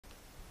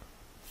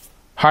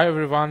Hi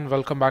everyone,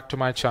 welcome back to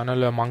my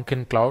channel, Monk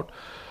in Cloud.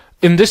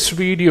 In this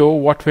video,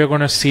 what we're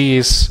going to see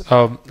is,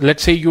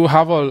 let's say you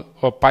have a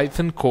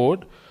Python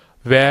code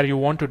where you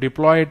want to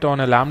deploy it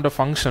on a Lambda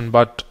function,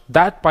 but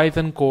that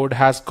Python code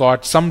has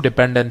got some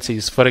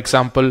dependencies, for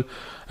example,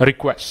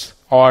 requests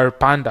or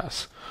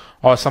pandas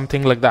or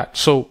something like that.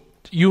 So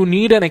you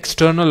need an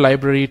external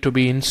library to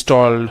be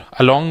installed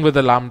along with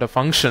the Lambda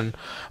function,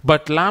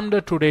 but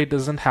Lambda today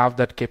doesn't have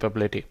that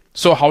capability.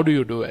 So how do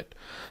you do it?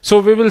 So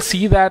we will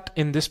see that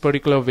in this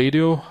particular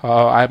video.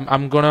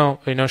 I'm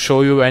gonna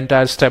show you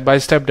entire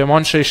step-by-step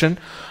demonstration,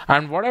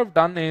 and what I've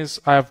done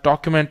is I've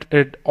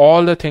documented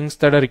all the things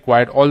that are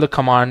required, all the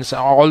commands,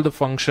 all the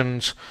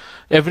functions,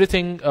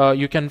 everything.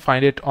 You can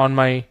find it on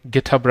my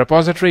GitHub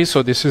repository.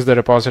 So this is the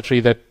repository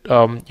that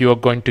you are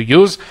going to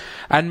use,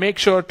 and make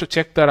sure to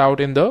check that out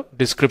in the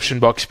description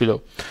box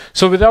below.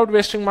 So without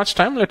wasting much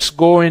time, let's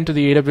go into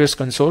the AWS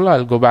console.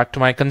 I'll go back to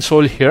my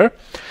console here,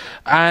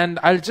 and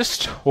I'll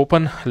just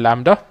open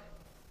Lambda.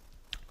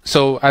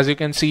 So as you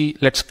can see,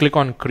 let's click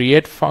on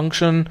create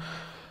function.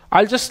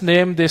 I'll just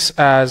name this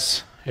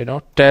as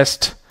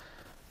test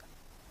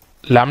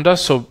Lambda.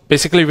 So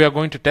basically we are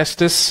going to test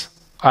this.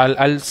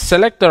 I'll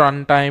select the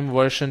runtime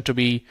version to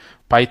be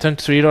Python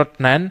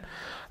 3.9,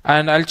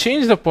 and I'll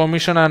change the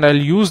permission and I'll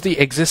use the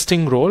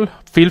existing role.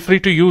 Feel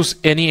free to use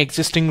any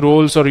existing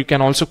roles, or you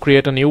can also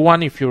create a new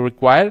one if you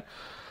require.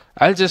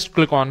 I'll just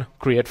click on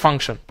create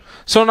function.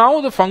 So now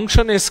the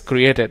function is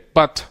created,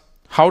 but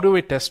how do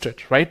we test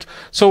it, right?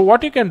 So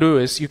what you can do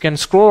is you can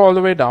scroll all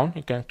the way down,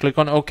 you can click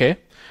on OK,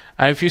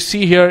 and if you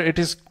see here, it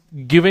is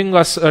giving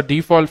us a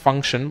default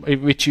function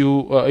which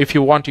you if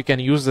you want, you can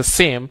use the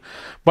same,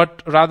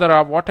 but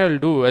rather what I'll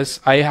do is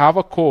I have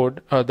a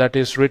code that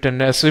is written,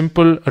 a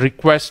simple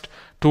request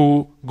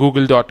to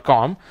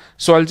google.com.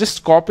 So I'll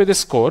just copy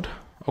this code.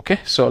 Okay,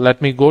 so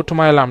let me go to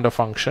my Lambda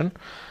function.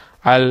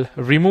 I'll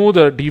remove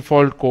the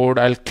default code.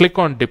 I'll click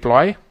on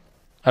deploy.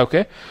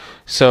 Okay,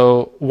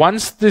 so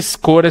once this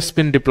code has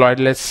been deployed,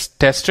 let's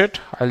test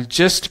it. I'll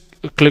just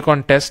click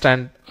on test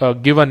and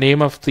give a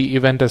name of the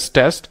event as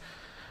test,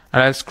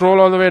 and I'll scroll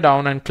all the way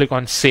down and click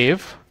on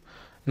save.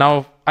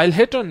 Now I'll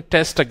hit on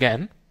test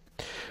again,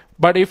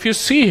 but if you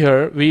see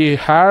here, we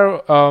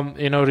have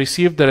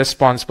received the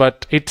response,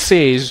 but it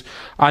says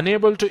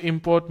unable to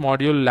import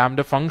module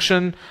Lambda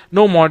function,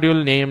 no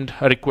module named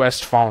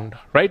request found,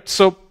 right?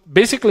 So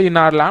basically in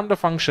our Lambda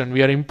function,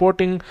 we are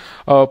importing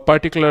a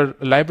particular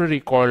library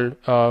called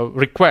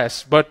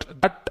request, but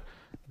that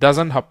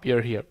doesn't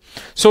appear here.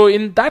 So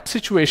in that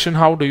situation,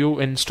 how do you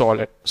install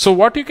it? So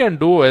what you can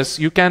do is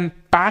you can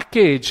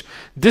package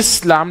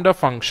this Lambda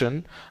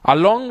function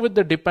along with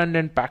the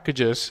dependent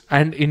packages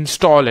and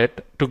install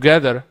it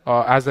together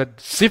as a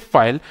zip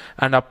file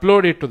and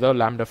upload it to the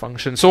Lambda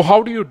function. So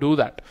how do you do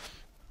that?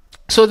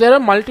 So there are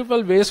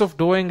multiple ways of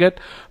doing it.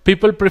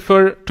 People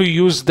prefer to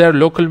use their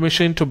local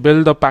machine to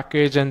build the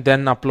package and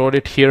then upload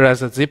it here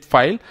as a zip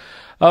file.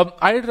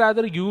 I'd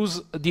rather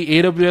use the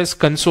AWS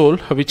console,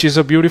 which is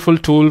a beautiful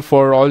tool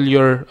for all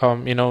your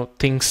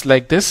things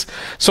like this.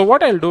 So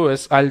what I'll do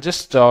is I'll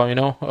just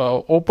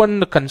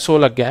open the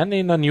console again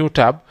in a new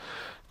tab,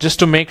 just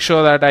to make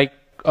sure that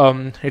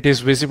it is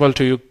visible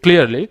to you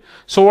clearly.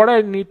 So what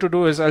I need to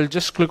do is I'll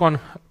just click on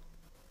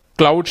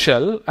Cloud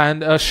Shell,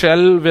 and a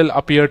shell will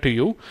appear to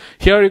you.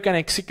 Here you can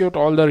execute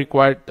all the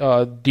required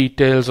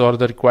details or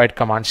the required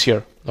commands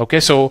here.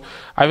 Okay, so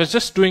I was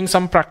just doing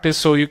some practice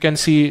so you can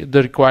see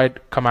the required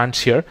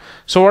commands here.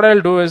 So what I'll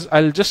do is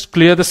I'll just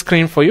clear the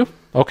screen for you.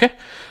 Okay,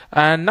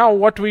 and now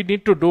what we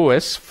need to do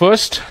is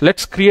first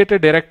let's create a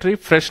directory,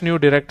 fresh new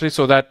directory,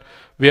 so that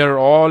we are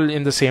all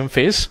in the same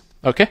phase.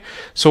 Okay,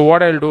 so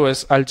what I'll do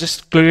is I'll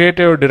just create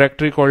a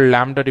directory called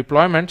Lambda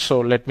deployment. So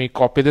let me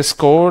copy this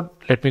code.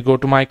 Let me go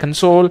to my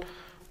console,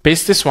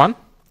 paste this one,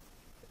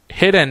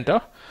 hit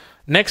enter.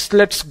 Next,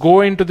 let's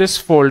go into this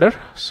folder.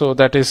 So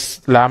that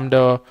is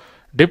Lambda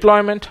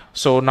deployment.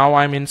 So now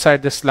I'm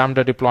inside this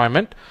Lambda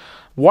deployment.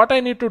 What I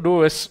need to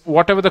do is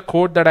whatever the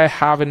code that I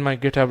have in my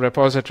GitHub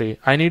repository,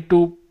 I need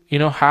to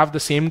have the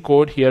same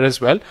code here as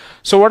well.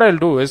 So what I'll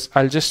do is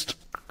I'll just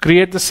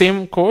create the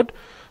same code.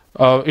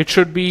 It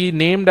should be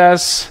named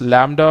as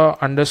lambda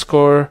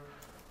underscore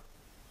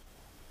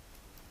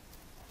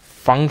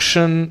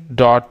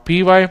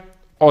function.py,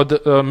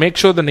 or make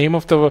sure the name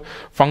of the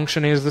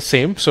function is the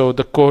same. So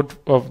the code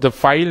of the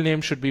file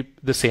name should be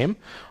the same,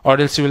 or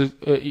else you will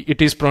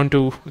it is prone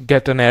to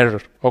get an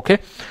error. Okay,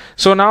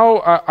 so now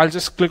I'll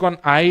just click on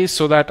I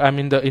so that I'm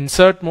in the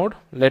insert mode.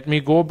 Let me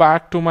go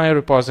back to my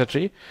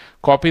repository,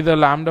 copy the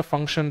lambda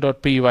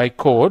function.py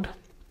code.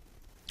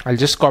 I'll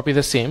just copy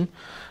the same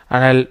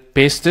and I'll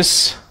paste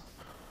this.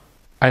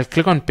 I'll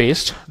click on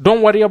paste.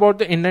 Don't worry about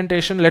the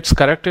indentation, let's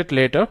correct it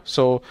later.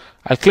 So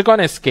I'll click on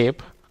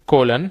escape,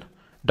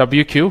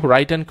 WQ,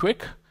 write and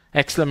quick,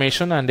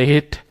 exclamation, and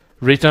hit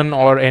return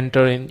or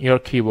enter in your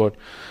keyboard.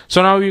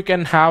 So now you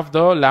can have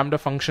the lambda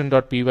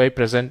function.py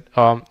present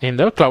in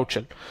the Cloud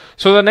Shell.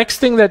 So the next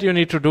thing that you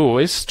need to do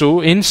is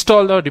to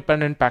install the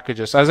dependent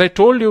packages. As I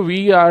told you,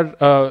 we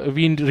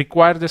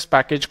require this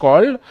package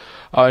called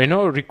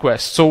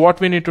request. So what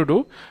we need to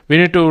do, we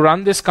need to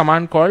run this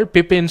command called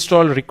pip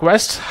install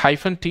request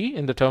 -t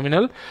in the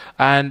terminal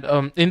and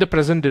in the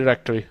present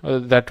directory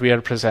that we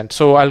are present.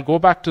 So I'll go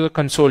back to the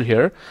console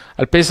here.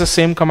 I'll paste the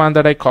same command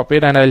that I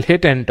copied and I'll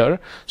hit enter.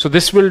 So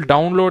this will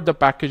download the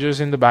packages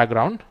in the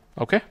background.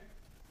 Okay.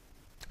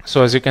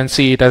 So as you can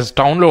see, it has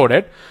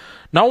downloaded.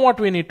 Now what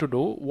we need to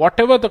do,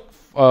 whatever the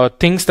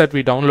things that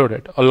we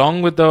downloaded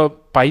along with the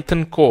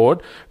Python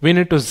code, we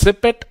need to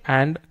zip it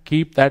and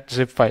keep that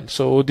zip file.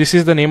 So this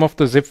is the name of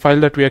the zip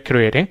file that we are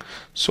creating.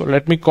 So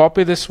let me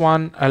copy this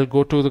one. I'll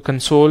go to the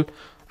console.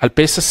 I'll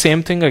paste the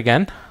same thing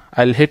again.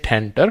 I'll hit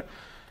enter.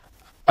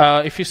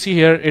 If you see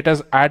here, it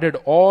has added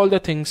all the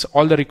things,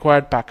 all the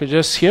required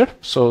packages here.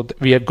 So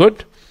we are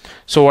good.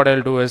 So what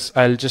I'll do is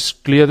I'll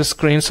just clear the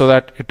screen so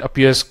that it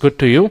appears good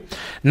to you.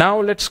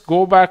 Now let's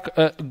go back,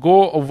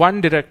 go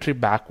one directory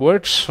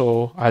backwards.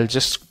 So I'll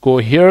just go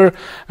here,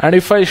 and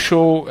if I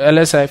show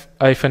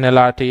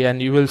ls-lrt,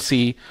 and you will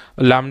see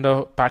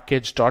lambda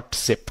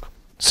package.zip.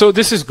 So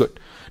this is good.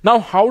 Now,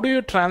 how do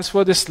you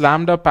transfer this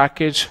lambda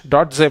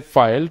package.zip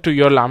file to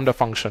your lambda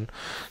function?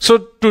 So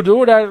to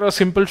do that, a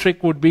simple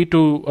trick would be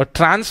to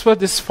transfer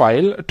this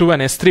file to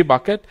an S3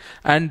 bucket,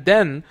 and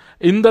then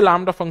in the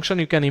lambda function,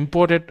 you can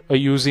import it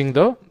using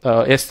the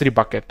S3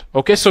 bucket.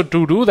 Okay, so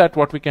to do that,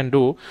 what we can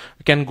do,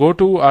 we can go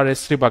to our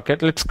S3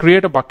 bucket. Let's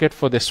create a bucket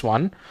for this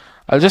one.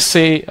 I'll just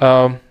say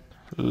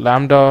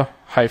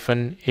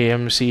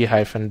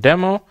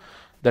lambda-amc-demo.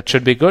 That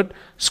should be good.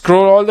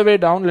 Scroll all the way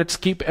down. Let's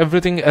keep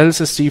everything else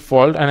as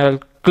default, and I'll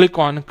click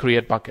on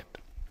create bucket.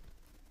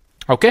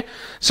 Okay,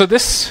 so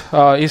this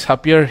is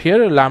appear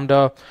here,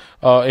 lambda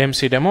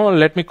AMC demo.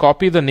 Let me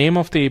copy the name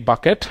of the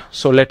bucket.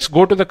 So let's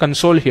go to the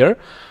console here.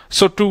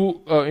 So to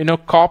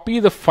copy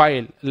the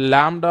file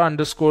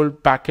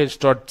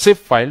lambda_package.zip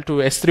file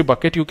to S3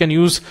 bucket, you can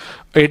use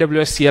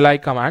AWS CLI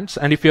commands.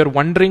 And if you're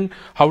wondering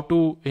how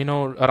to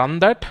run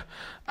that,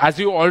 as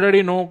you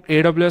already know,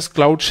 AWS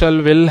Cloud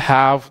Shell will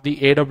have the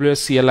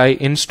AWS CLI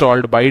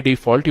installed by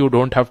default. You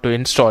don't have to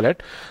install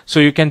it. So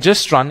you can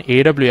just run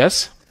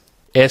AWS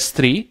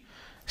S3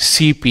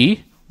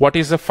 CP. What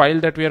is the file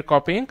that we are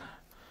copying?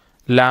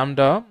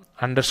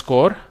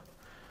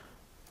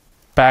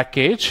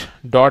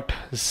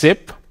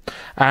 lambda_package.zip,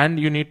 and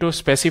you need to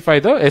specify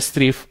the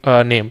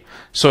S3 name.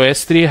 So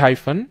S3 ::,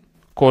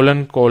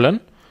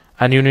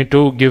 and you need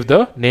to give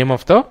the name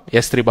of the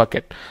S3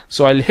 bucket.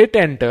 So I'll hit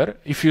enter.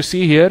 If you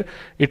see here,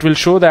 it will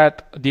show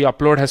that the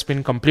upload has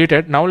been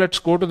completed. Now let's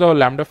go to the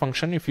lambda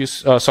function. If you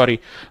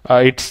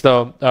it's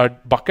the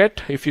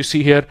bucket. If you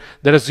see here,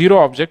 there are 0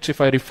 objects.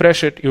 If I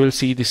refresh it, you will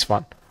see this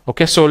one.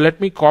 Okay, so let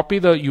me copy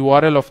the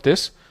URL of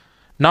this.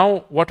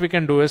 Now what we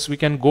can do is we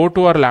can go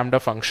to our lambda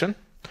function.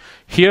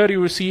 Here you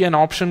will see an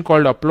option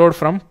called upload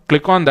from.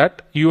 Click on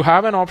that. You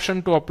have an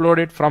option to upload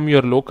it from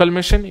your local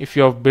machine. If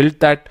you have built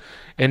that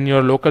in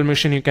your local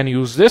machine, you can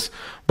use this.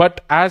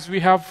 But as we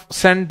have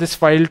sent this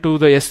file to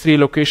the S3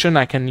 location,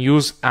 I can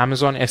use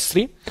Amazon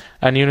S3,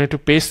 and you need to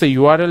paste the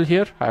URL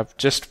here. I've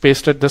just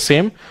pasted the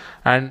same.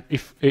 And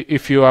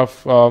if you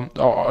have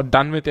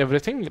done with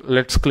everything,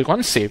 let's click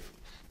on save.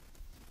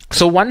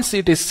 So once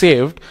it is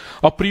saved,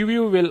 a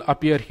preview will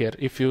appear here.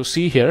 If you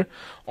see here,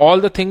 all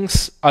the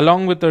things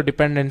along with the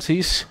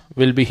dependencies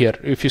will be here.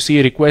 If you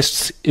see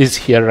requests is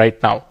here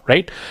right now,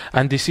 right?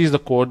 And this is the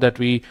code that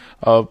we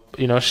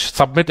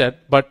submitted,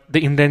 but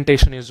the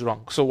indentation is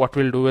wrong. So what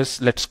we'll do is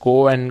let's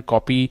go and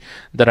copy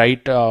the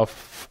right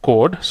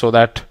code so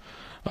that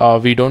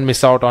we don't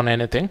miss out on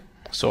anything.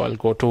 So I'll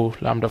go to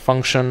lambda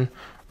function,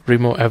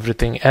 remove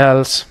everything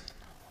else,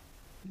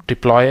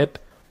 deploy it.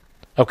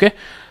 Okay.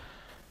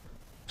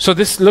 So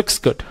this looks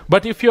good.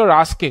 But if you're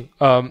asking,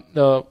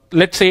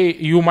 let's say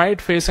you might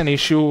face an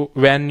issue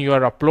when you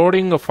are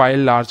uploading a file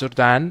larger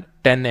than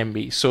 10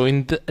 MB. So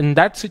in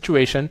that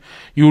situation,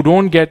 you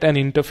don't get an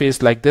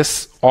interface like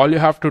this. All you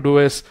have to do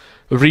is,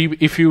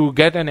 if you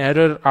get an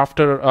error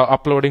after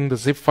uploading the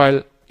zip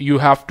file, you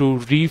have to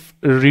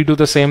redo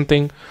the same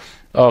thing,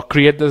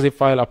 create the zip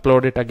file,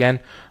 upload it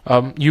again.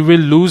 You will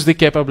lose the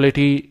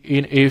capability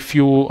if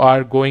you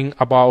are going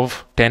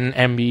above 10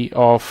 MB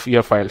of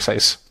your file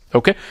size.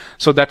 Okay,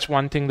 so that's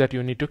one thing that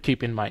you need to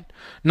keep in mind.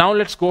 Now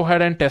let's go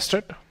ahead and test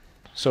it.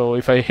 So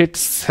if I hit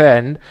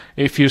send,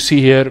 if you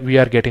see here, we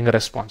are getting a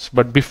response.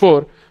 But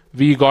before,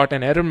 we got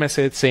an error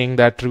message saying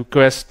that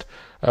request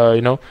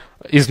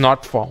is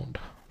not found,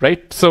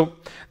 right? So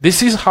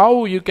this is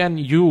how you can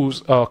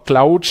use a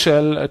Cloud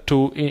Shell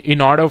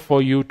in order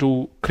for you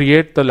to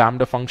create the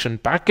Lambda function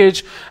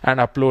package and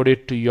upload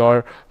it to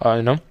your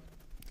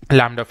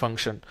Lambda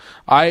function.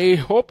 I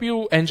hope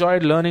you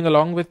enjoyed learning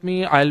along with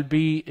me. I'll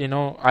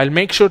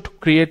make sure to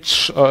create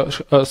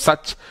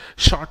such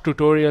short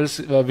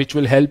tutorials which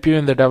will help you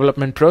in the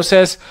development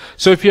process.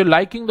 So if you're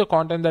liking the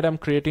content that I'm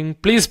creating,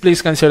 please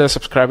consider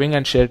subscribing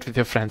and share it with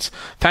your friends.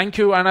 Thank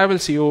you, and I will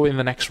see you in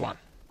the next one.